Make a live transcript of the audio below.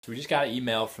So we just got an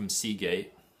email from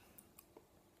Seagate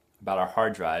about our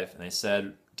hard drive, and they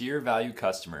said, "Dear valued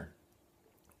customer,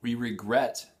 we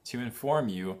regret to inform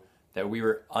you that we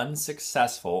were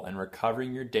unsuccessful in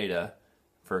recovering your data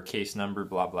for case number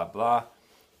blah blah blah.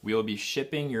 We will be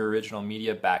shipping your original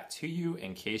media back to you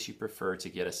in case you prefer to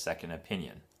get a second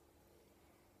opinion.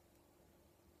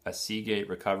 A Seagate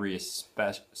recovery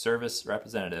service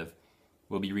representative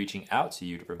will be reaching out to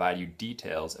you to provide you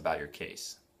details about your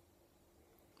case."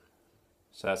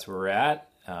 So that's where we're at.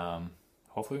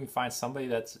 Hopefully we can find somebody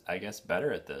that's, I guess,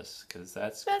 better at this, because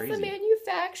that's crazy. That's the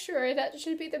manufacturer. That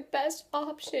should be the best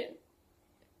option.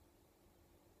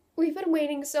 We've been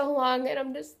waiting so long, and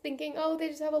I'm just thinking, oh, they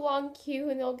just have a long queue,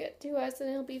 and they'll get to us, and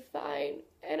it'll be fine.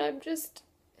 And I'm just...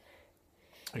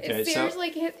 Okay, it feels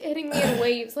like hitting me in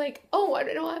waves, like, oh, I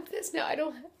don't have this now. I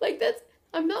don't have... Like, that's...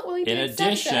 I'm not willing to accept that.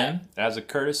 In addition, as a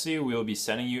courtesy, we will be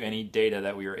sending you any data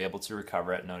that we were able to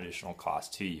recover at no additional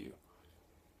cost to you.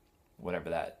 Whatever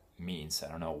that means. I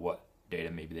don't know what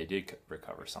data. Maybe they did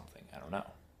recover something. I don't know.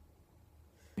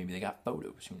 Maybe they got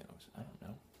photos. Who knows? I don't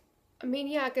know. I mean,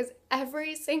 yeah, because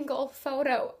every single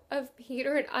photo of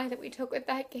Peter and I that we took with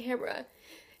that camera,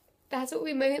 that's what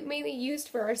we mainly used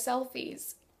for our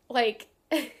selfies. Like,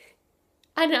 and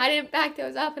I didn't back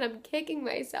those up, and I'm kicking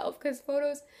myself because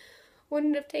photos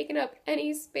wouldn't have taken up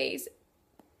any space.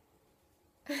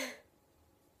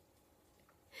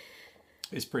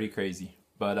 It's pretty crazy.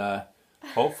 But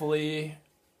hopefully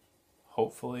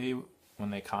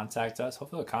when they contact us,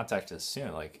 hopefully they'll contact us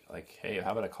soon. Like, hey,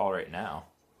 how about a call right now?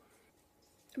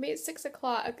 I mean, it's 6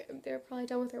 o'clock. They're probably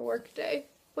done with their work day.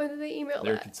 When did they email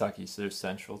They're that? Kentucky, so they're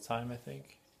Central Time, I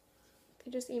think.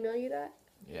 They just email you that?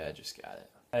 Yeah, I just got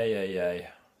it. Hey.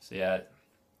 So yeah,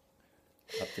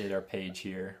 update our page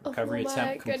here. Recovery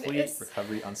attempt complete.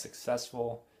 Recovery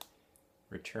unsuccessful.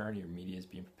 Return. Your media is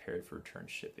being prepared for return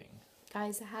shipping.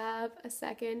 Guys, have a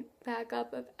second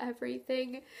backup of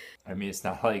everything. I mean, it's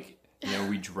not like,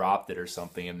 we dropped it or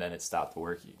something and then it stopped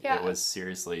working. Yeah. It was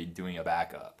seriously doing a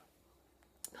backup.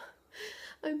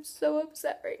 I'm so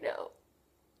upset right now.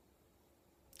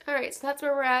 Alright, so that's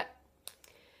where we're at.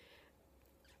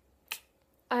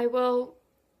 I will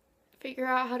figure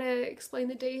out how to explain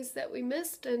the days that we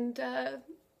missed, and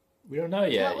we don't know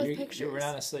yet. We're going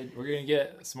to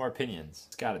get some more opinions.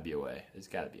 It's got to be a way. There's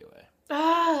got to be a way.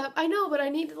 I know, but I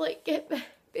need to, get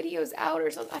videos out or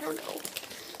something. I don't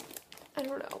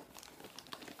know.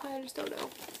 I just don't know.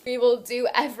 We will do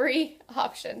every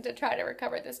option to try to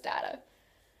recover this data.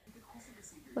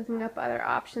 Looking up other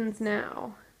options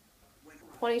now.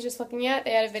 20's just looking at,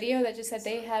 they had a video that just said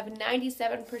they have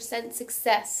 97%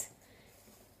 success.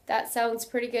 That sounds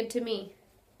pretty good to me.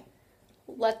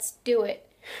 Let's do it.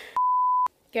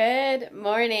 Good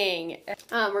morning.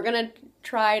 We're gonna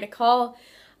try to call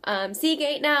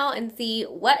Seagate now and see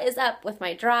what is up with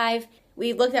my drive.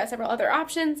 We've looked at several other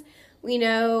options. We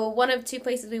know one of two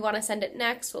places we want to send it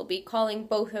next. We'll be calling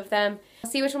both of them.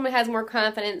 See which one has more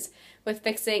confidence with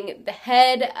fixing the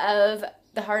head of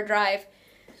the hard drive.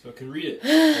 So it can read it.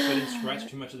 If I didn't scratch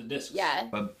too much of the discs. Yeah.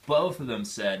 But both of them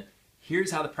said,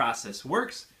 here's how the process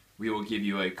works. We will give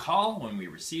you a call when we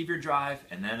receive your drive,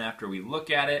 and then after we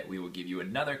look at it, we will give you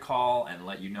another call and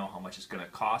let you know how much it's going to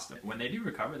cost. When they do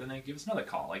recover, then they give us another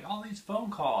call. Like all these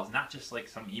phone calls, not just like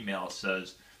some email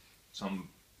says some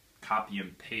copy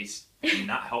and paste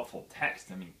not helpful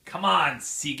text. I mean, come on,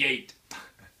 Seagate.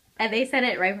 And they sent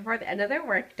it right before the end of their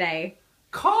workday.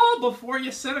 Call before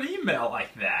you send an email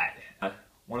like that.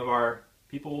 One of our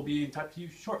people will be in touch with you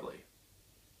shortly.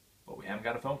 But we haven't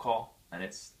got a phone call, and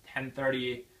it's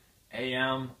 10:30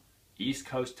 a.m. East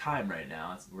Coast time right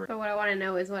now. But what I want to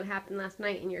know is what happened last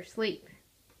night in your sleep.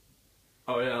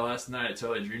 Oh yeah, last night I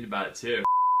totally dreamed about it too.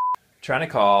 Trying to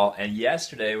call, and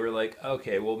yesterday we're like,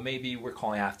 okay, well maybe we're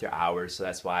calling after hours, so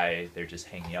that's why they're just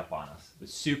hanging up on us.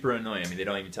 It's super annoying. I mean, they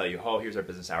don't even tell you, oh, here's our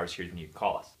business hours, here's when you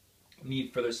call us.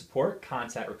 Need further support?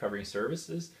 Contact Recovery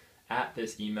Services at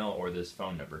this email or this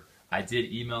phone number. I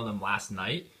did email them last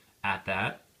night at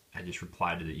that. I just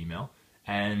replied to the email,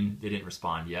 and they didn't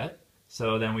respond yet.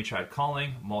 So then we tried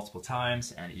calling multiple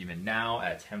times, and even now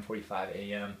at 10:45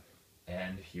 a.m.,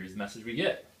 and here's the message we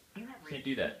get. You have Can't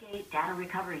do that. Seagate Data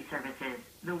Recovery Services,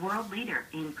 the world leader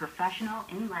in professional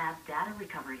in-lab data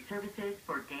recovery services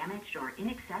for damaged or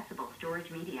inaccessible storage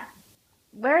media.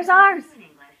 Where's ours? In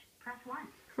English, press 1.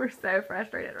 We're so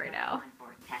frustrated right now. Press 1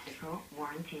 for technical,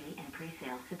 warranty, and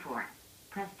pre-sale support.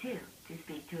 Press 2 to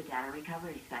speak to a data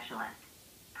recovery specialist.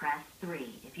 Press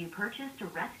 3 if you purchased a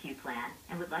rescue plan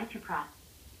and would like to track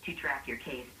your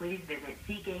case. Please visit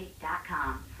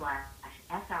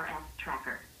seagate.com/SRS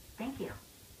tracker. Thank you.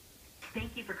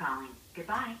 Thank you for calling.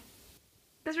 Goodbye.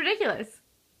 That's ridiculous.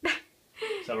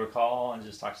 Shall we call and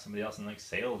just talk to somebody else in like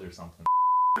sales or something?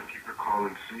 If you're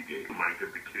calling Seagate, you might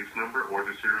get the case number or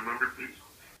the serial number, please.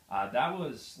 That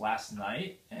was last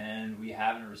night, and we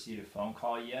haven't received a phone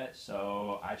call yet,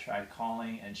 so I tried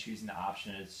calling and choosing the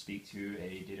option to speak to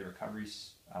a data recovery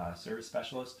service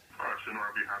specialist. Sure,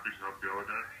 I'll be happy to help you with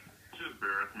that. Just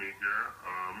bear with me here.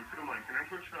 If you don't mind, can I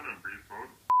put you on a brief hold?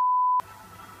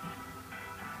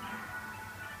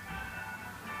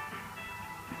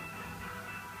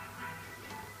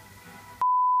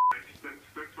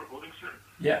 Thanks for holding, sir.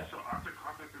 Yeah. So after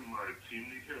contacting my team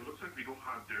lead here, it looks like we don't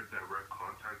have their direct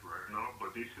contact right now,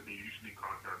 but they said they usually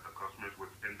contact the customers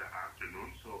within the afternoon.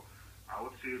 So I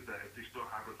would say that if they still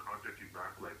haven't contacted you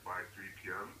back like by 3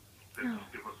 p.m., then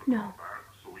just give us a call back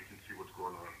so we can see what's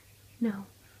going on. No.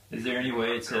 Is there any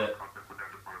way to... Contact with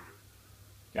that department.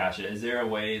 Gotcha. Is there a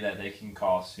way that they can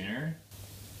call sooner?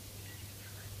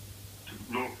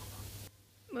 No.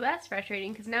 Well, that's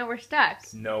frustrating because now we're stuck.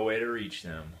 There's no way to reach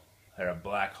them. They're a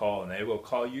black hole, and they will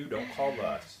call you, don't call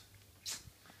us.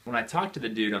 When I talked to the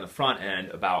dude on the front end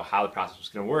about how the process was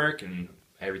going to work and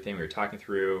everything we were talking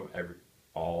through,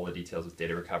 all the details with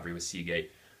data recovery with Seagate,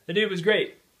 the dude was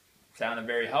great. Sounded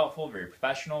very helpful, very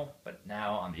professional, but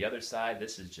now on the other side,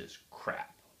 this is just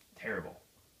crap. Terrible.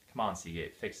 Come on,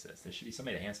 Seagate, fix this. There should be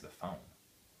somebody to answer the phone.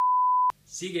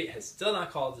 Seagate has still not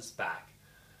called us back.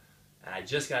 And I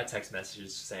just got a text message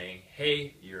saying,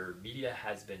 hey, your media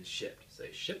has been shipped. So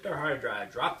they shipped our hard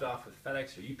drive, dropped it off with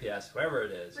FedEx or UPS, whoever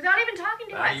it is. Without even talking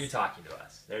to us. Not even talking to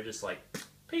us. They're just like,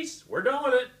 peace, we're done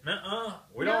with it.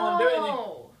 We don't want to do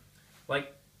anything.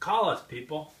 Like, call us,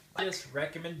 people. This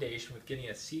recommendation with getting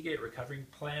a Seagate recovery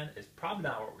plan is probably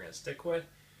not what we're going to stick with.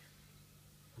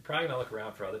 We're probably going to look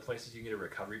around for other places you can get a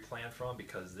recovery plan from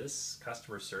because this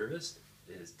customer service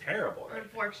is terrible. Right?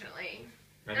 Unfortunately.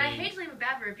 I hate to leave a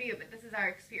bad review, but this is our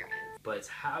experience. But it's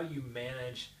how you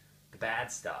manage the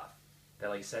bad stuff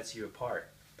that like sets you apart.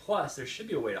 Plus, there should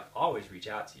be a way to always reach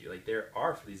out to you. Like there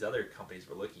are for these other companies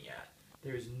we're looking at.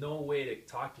 There's no way to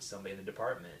talk to somebody in the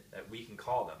department that we can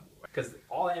call them. Because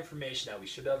all that information that we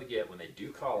should be able to get when they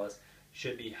do call us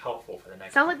should be helpful for the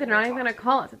next. Sounds like they're not even going to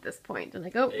call us at this point. They're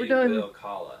like, oh, we're done. They will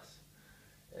call us.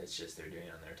 It's just they're doing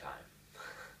it on their time.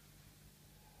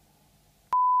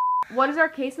 What does our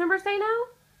case number say now?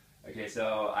 Okay,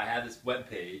 so I have this web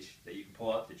page that you can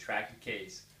pull up to track your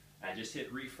case. And I just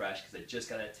hit refresh because I just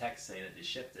got a text saying that they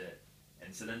shipped it.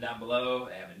 And so then down below,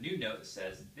 I have a new note that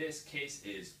says, this case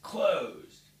is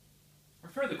closed. For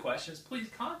further questions, please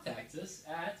contact us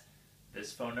at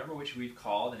this phone number, which we've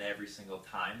called, and every single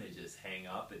time they just hang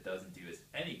up. It doesn't do us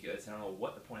any good, so I don't know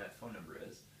what the point of that phone number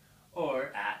is.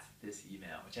 Or at this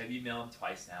email, which I've emailed them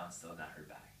twice now and still not heard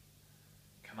back.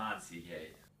 Come on,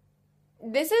 Seagate.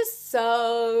 This is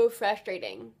so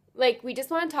frustrating. Like, we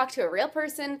just want to talk to a real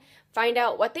person, find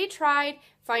out what they tried,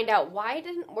 find out why it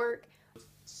didn't work.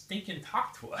 Stinking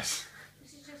talk to us.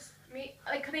 This is just me.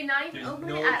 Like, could they not even open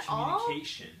There's it no at all?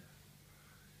 communication.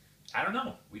 I don't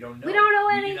know. We don't know. We don't know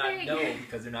We anything. do not know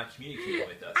because they're not communicating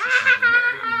with us. This is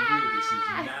very rude. This is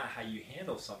not how you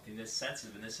handle something this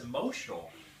sensitive and this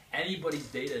emotional. Anybody's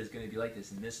data is going to be like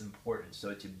this and this important.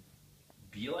 So to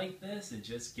be like this and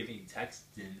just giving text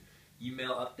and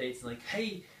email updates and like,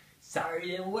 hey, sorry it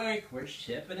didn't work, we're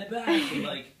shipping it back. And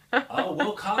like, oh,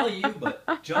 we'll call you, but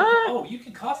you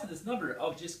can call to this number.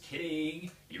 Oh, just kidding.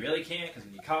 You really can't because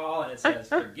when you call and it says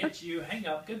forget you, hang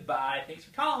up, goodbye, thanks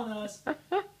for calling us. Come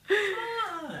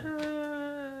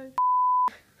on.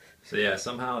 So yeah,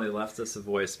 somehow they left us a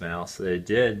voicemail. So they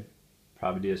did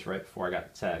probably do this right before I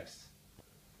got the text.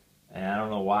 And I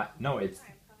don't know why. No, I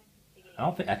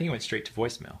think it went straight to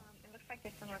voicemail. It looks like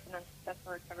this one was an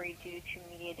unsuccessful recovery due to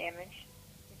media damage.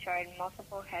 We tried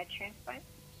multiple head transplants.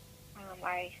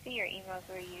 I see your emails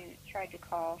where you tried to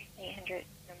call. 800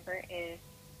 number is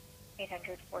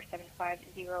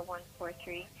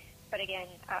 800-475-0143. But again,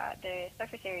 the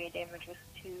surface area damage was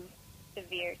too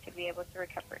severe to be able to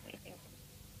recover anything.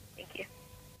 Thank you.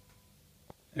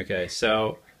 Okay,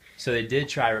 so they did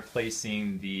try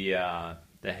replacing the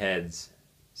heads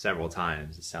several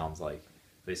times. It sounds like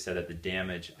they said that the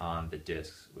damage on the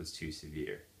discs was too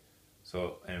severe.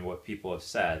 So, and what people have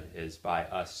said is by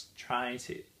us trying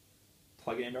to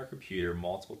plug it into our computer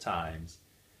multiple times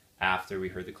after we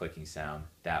heard the clicking sound,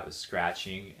 that was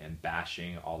scratching and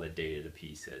bashing all the data to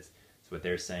pieces. So what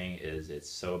they're saying is it's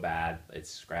so bad,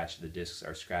 the discs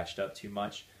are scratched up too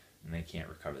much and they can't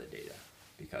recover the data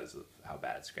because of how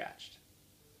bad it's scratched.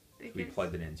 We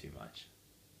plugged it in too much.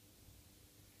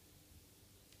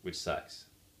 Which sucks.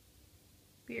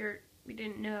 We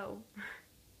didn't know.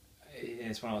 And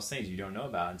it's one of those things you don't know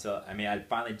about until, I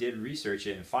finally did research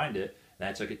it and find it, and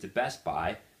I took it to Best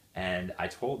Buy, And I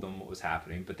told him what was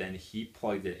happening, but then he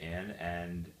plugged it in,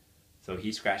 and so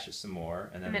he scratched it some more.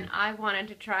 And then I wanted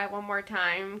to try one more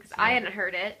time because I hadn't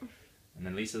heard it. And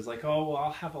then Lisa's like, oh, well,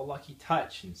 I'll have a lucky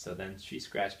touch. And so then she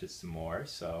scratched it some more.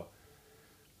 So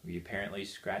we apparently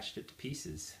scratched it to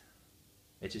pieces.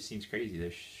 It just seems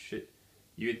crazy.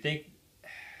 You would think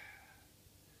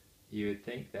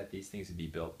that these things would be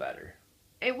built better.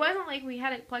 It wasn't like we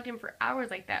had it plugged in for hours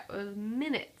like that. It was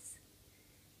minutes.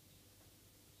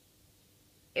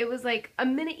 It was like a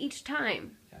minute each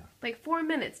time. Yeah. Like 4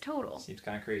 minutes total. Seems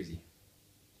kind of crazy.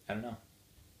 I don't know.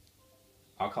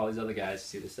 I'll call these other guys to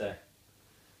see what they say.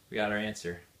 We got our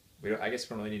answer. I guess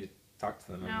we don't really need to talk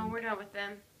to them. No, we're done with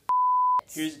them.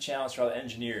 Here's a challenge for all the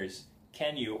engineers.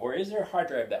 Can you, or is there a hard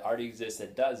drive that already exists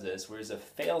that does this, where there's a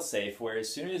fail-safe, where as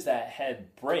soon as that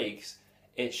head breaks,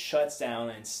 it shuts down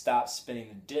and stops spinning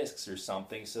the disks or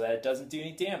something so that it doesn't do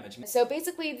any damage? So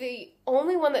basically the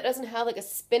only one that doesn't have like a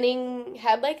spinning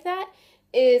head like that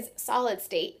is solid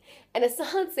state. And a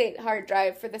solid state hard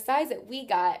drive for the size that we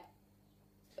got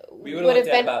we would have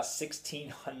been about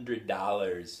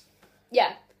 $1,600.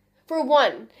 Yeah, for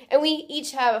one. And we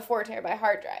each have a 4 terabyte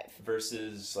hard drive.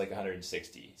 Versus like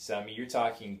 160. So I mean, you're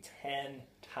talking 10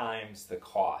 times the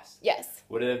cost. Yes.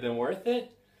 Would it have been worth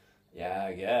it? Yeah,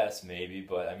 I guess, maybe,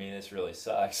 but I mean, this really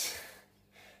sucks.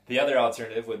 The other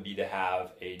alternative would be to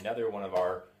have another one of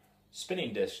our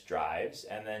spinning disk drives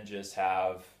and then just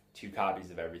have 2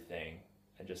 copies of everything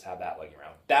and just have that lugging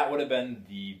around. That would have been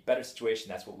the better situation.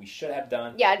 That's what we should have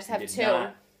done. Yeah, just have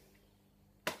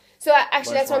 2. So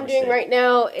actually, that's what I'm doing right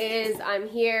now is I'm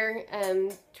here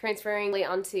transferring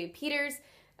onto Peter's.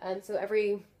 So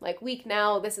every week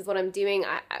now, this is what I'm doing.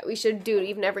 We should do it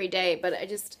even every day, but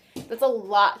that's a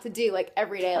lot to do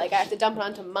every day. I have to dump it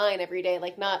onto mine every day,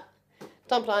 not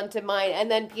dump it onto mine and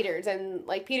then Peter's, and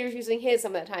Peter's using his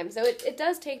some of the time. So it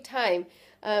does take time,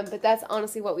 but that's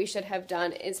honestly what we should have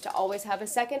done, is to always have a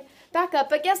second backup.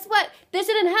 But guess what? This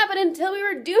didn't happen until we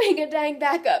were doing a dang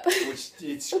backup. Which,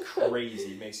 it's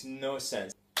crazy. It makes no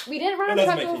sense. We didn't run a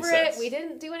truck over it. We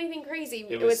didn't do anything crazy.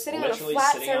 It was sitting on a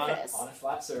flat surface. On a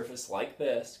flat surface like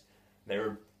this. They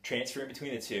were transferring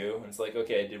between the two, and it's like,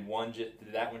 okay, did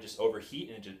that one just overheat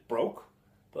and it just broke?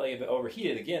 But if it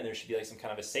overheated again, there should be some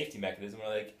kind of a safety mechanism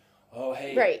where oh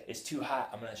hey, it's too hot.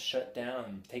 I'm gonna shut down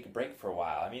and take a break for a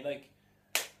while. I mean,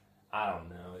 I don't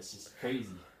know. It's just crazy.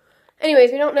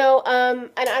 Anyways, we don't know, and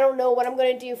I don't know what I'm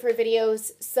gonna do for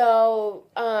videos. So,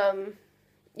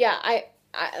 yeah, I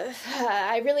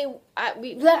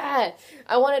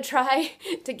want to try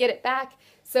to get it back.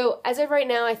 So as of right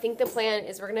now, I think the plan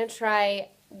is we're going to try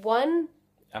 1.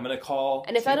 I'm going to call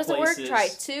and if that doesn't work, try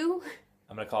 2.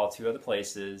 I'm going to call 2 other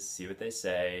places, see what they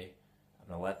say. I'm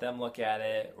going to let them look at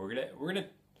it.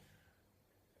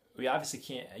 We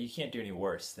obviously you can't do any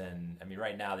worse than, I mean,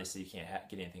 right now they say you can't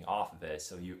get anything off of it.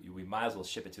 So we might as well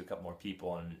ship it to a couple more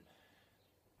people and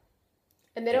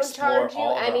they don't charge you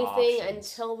anything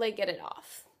until they get it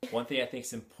off. One thing I think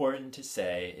is important to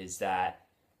say is that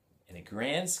in the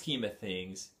grand scheme of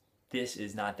things, this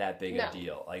is not that big a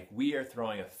deal. We are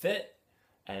throwing a fit,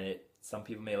 and some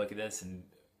people may look at this and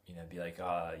be like,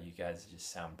 oh, you guys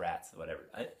just sound brats or whatever.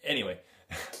 Anyway,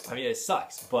 I mean, it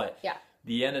sucks, but at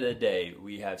the end of the day,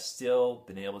 we have still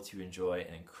been able to enjoy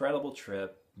an incredible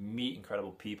trip, meet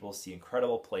incredible people, see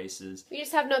incredible places. We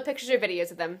just have no pictures or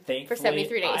videos of them for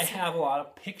 73 days. I have a lot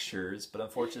of pictures, but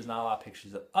unfortunately there's not a lot of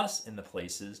pictures of us in the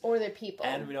places. Or their people.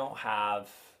 And we don't have,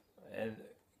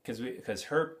 because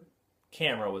her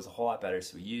camera was a whole lot better,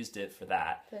 so we used it for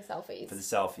that. For the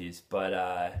selfies. But,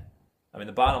 I mean,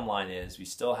 the bottom line is we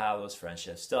still have those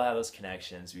friendships, still have those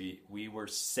connections. We were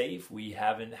safe. We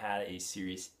haven't had a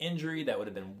serious injury. That would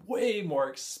have been way more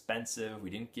expensive. We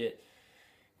didn't get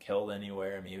killed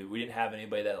anywhere. I mean, we didn't have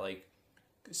anybody that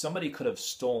somebody could have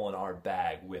stolen our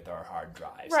bag with our hard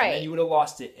drives. Right. And then you would have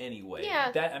lost it anyway.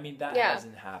 Yeah. That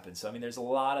hasn't happened. So I mean, there's a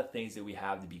lot of things that we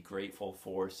have to be grateful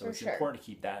for. So it's important to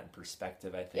keep that in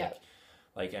perspective, I think.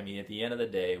 Yep. I mean, at the end of the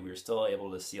day, we were still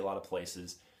able to see a lot of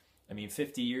places. I mean,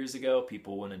 50 years ago,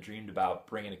 people wouldn't have dreamed about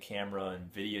bringing a camera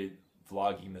and video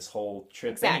vlogging this whole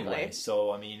trip anyway.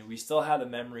 So I mean, we still have the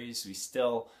memories. We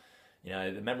still,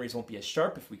 the memories won't be as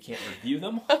sharp if we can't review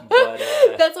them. But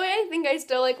that's why I think I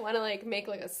still want to make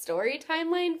a story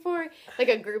timeline for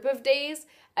a group of days,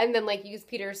 and then use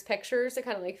Peter's pictures to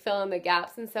kind of fill in the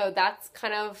gaps. And so that's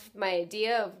kind of my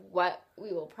idea of what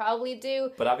we will probably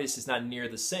do. But obviously it's not near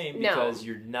the same because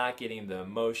you're not getting the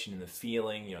emotion and the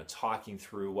feeling, talking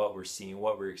through what we're seeing,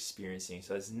 what we're experiencing.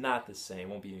 So it's not the same. It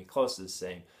won't be any close to the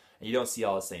same. And you don't see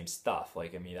all the same stuff. I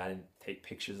mean, I didn't take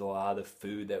pictures of a lot of the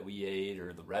food that we ate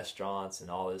or the restaurants and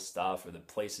all this stuff or the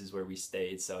places where we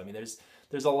stayed. So, I mean, there's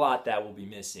there's a lot that will be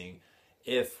missing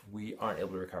if we aren't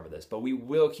able to recover this. But we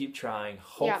will keep trying.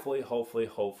 Hopefully,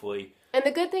 hopefully. And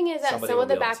the good thing is that some of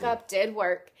the backup did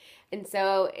work. And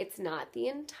so it's not the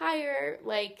entire,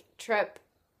 like, trip.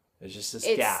 There's just this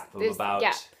gap of about...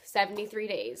 73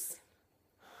 days.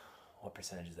 What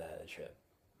percentage is that of the trip?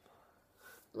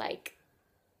 Like,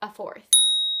 a fourth.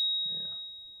 Yeah.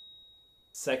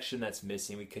 Section that's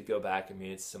missing, we could go back. I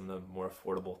mean, it's some of the more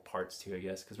affordable parts too, I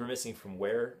guess. Because we're missing from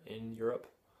where in Europe?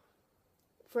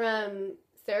 From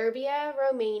Serbia,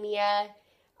 Romania,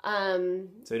 so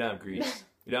we don't have Greece.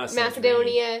 We don't have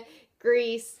Macedonia,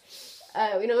 Greece.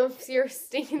 We don't have your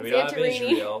stinking Santorini. We don't have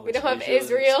Israel. We don't have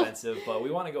Israel. Expensive, but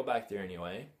we want to go back there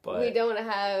anyway. But we don't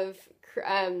have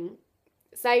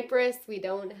Cyprus. We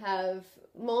don't have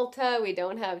Malta. We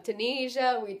don't have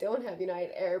Tunisia. We don't have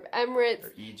United Arab Emirates.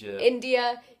 Or Egypt.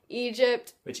 India.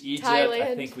 Egypt. Which Egypt, Thailand.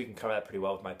 I think we can cover that pretty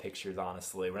well with my pictures,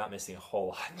 honestly. We're not missing a whole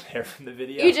lot there from the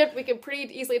video. Egypt, we can pretty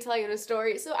easily tell you in a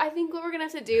story. So I think what we're going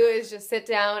to have to do is just sit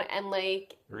down and,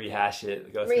 like... rehash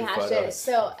it, go through photos. It.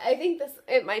 So I think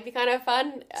it might be kind of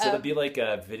fun. So it'll be like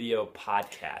a video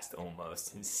podcast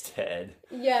almost instead.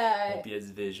 Yeah. It won't be as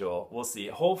visual. We'll see.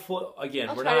 Hopefully,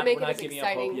 again, we're not giving up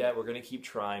hope yet. We're going to keep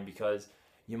trying because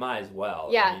you might as well.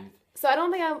 Yeah. I mean, so I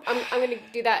don't think I'm going to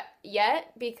do that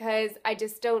yet because I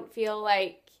just don't feel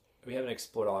like... we haven't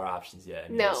explored all our options yet. I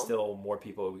mean, no. There's still more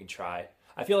people we can try.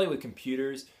 I feel like with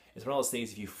computers, it's one of those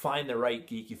things, if you find the right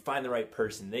geek, you find the right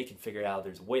person, they can figure it out.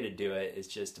 There's a way to do it. It's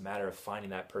just a matter of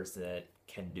finding that person that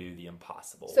can do the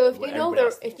impossible. So if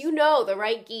you know the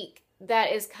right geek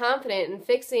that is confident in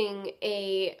fixing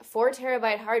a 4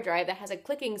 terabyte hard drive that has a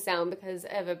clicking sound because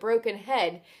of a broken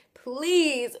head,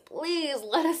 please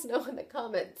let us know in the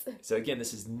comments. So again,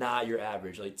 this is not your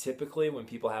average. Like typically when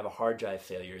people have a hard drive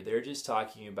failure, they're just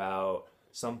talking about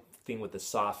something with the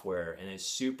software, and it's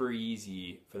super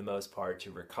easy for the most part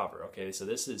to recover. Okay, so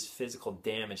this is physical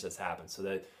damage that's happened. So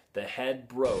that the head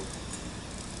broke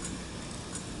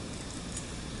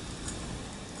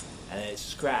and it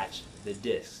scratched the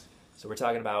disc. So we're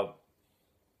talking about,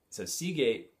 so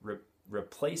Seagate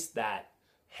replaced that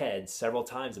head several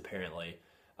times apparently,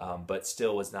 but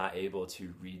still was not able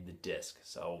to read the disc.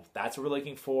 So that's what we're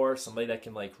looking for, somebody that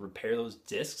can like repair those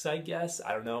discs, I guess,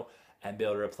 I don't know, and be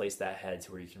able to replace that head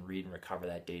to where you can read and recover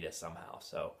that data somehow.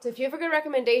 So if you have a good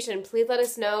recommendation, please let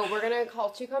us know. We're going to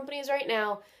call 2 companies right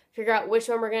now, figure out which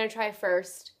one we're going to try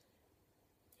first.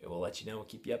 We'll let you know, we'll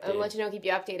keep you updated. I'll let you know, keep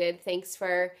you updated. Thanks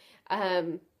for...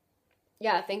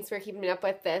 thanks for keeping up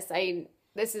with this.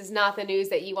 This is not the news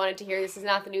that you wanted to hear. This is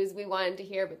not the news we wanted to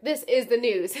hear, but this is the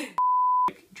news.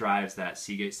 Drives that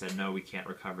Seagate said, no, we can't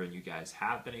recover, and you guys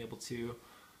have been able to.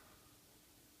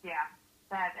 Yeah,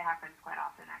 that happens quite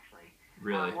often, actually.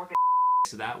 Really?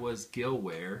 So that was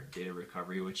Gilware Data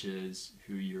Recovery, which is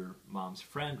who your mom's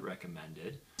friend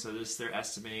recommended. So this, they're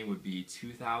estimating, would be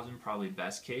 $2,000 probably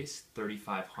best case,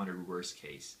 $3,500 worst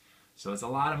case. So it's a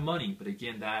lot of money, but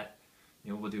again, that...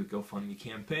 we'll do a GoFundMe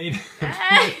campaign.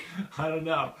 I don't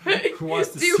know. Who wants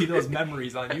to see those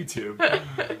memories on YouTube?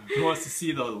 Who wants to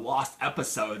see the lost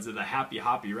episodes of the Happy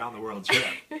Hoppy Around the World trip?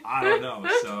 I don't know.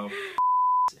 So,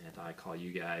 and I call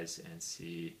you guys and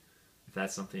see if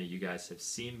that's something that you guys have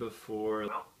seen before.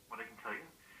 Well, what I can tell you,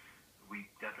 we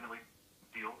definitely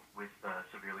deal with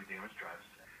severely damaged drives.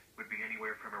 Would be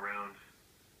anywhere from around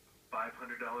 $500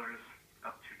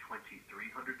 up to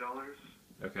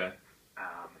 $2,300. Okay.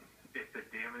 If the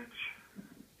damage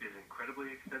is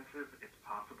incredibly extensive, it's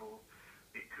possible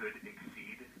it could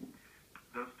exceed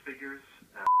those figures.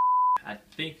 I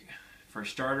think, for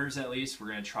starters at least, we're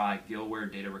going to try Gilware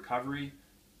Data Recovery.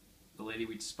 The lady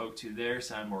we spoke to there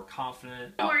sounded more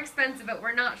confident. More expensive, but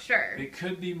we're not sure. It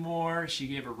could be more. She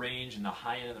gave a range, and the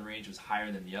high end of the range was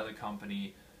higher than the other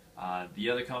company. The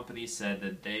other company said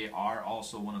that they are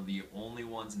also one of the only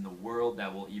ones in the world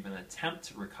that will even attempt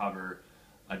to recover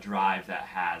a drive that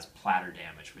has platter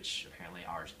damage, which apparently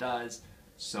ours does.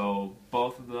 So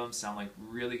both of them sound like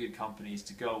really good companies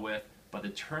to go with, but the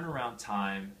turnaround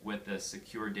time with the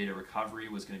secure data recovery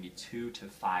was going to be 2 to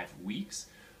 5 weeks,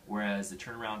 whereas the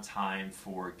turnaround time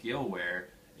for Gilware,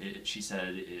 she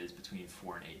said, is between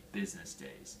 4 and 8 business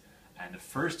days. And the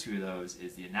first 2 of those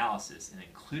is the analysis, and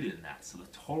included in that. So the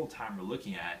total time we're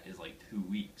looking at is like 2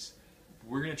 weeks.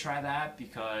 We're going to try that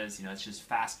because, it's just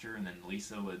faster, and then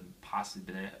Lisa would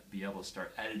possibly be able to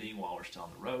start editing while we're still on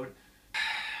the road.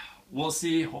 We'll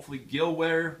see. Hopefully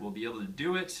Gilware will be able to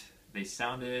do it. They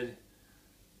sounded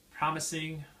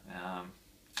promising.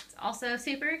 It's also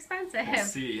super expensive. We'll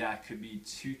see. Yeah, it could be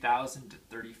 $2,000 to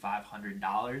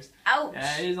 $3,500. Ouch!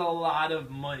 That is a lot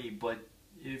of money, but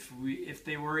if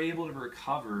they were able to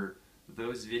recover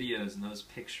those videos and those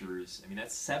pictures, I mean,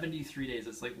 that's 73 days.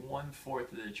 That's like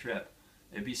 1/4 of the trip.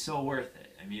 It'd be so worth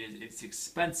it. I mean, it's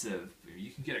expensive.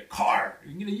 You can get a car.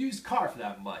 You can get a used car for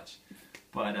that much.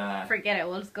 But forget it.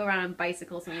 We'll just go around on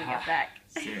bicycles when we get back.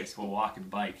 Serious, we'll walk and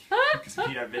bike because we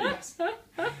need our videos.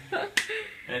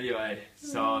 Anyway,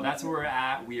 so that's where we're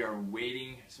at. We are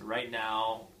waiting. So right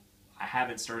now, I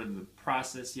haven't started the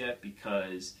process yet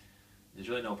because there's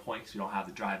really no point because we don't have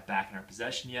the drive back in our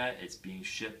possession yet. It's being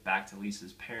shipped back to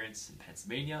Lisa's parents in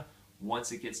Pennsylvania.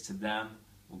 Once it gets to them,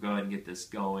 we'll go ahead and get this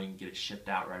going, get it shipped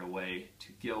out right away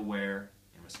to Gilware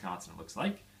in Wisconsin, it looks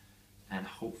like. And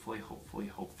hopefully,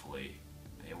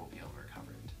 they will be able to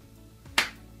recover it.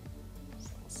 So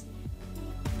we'll see.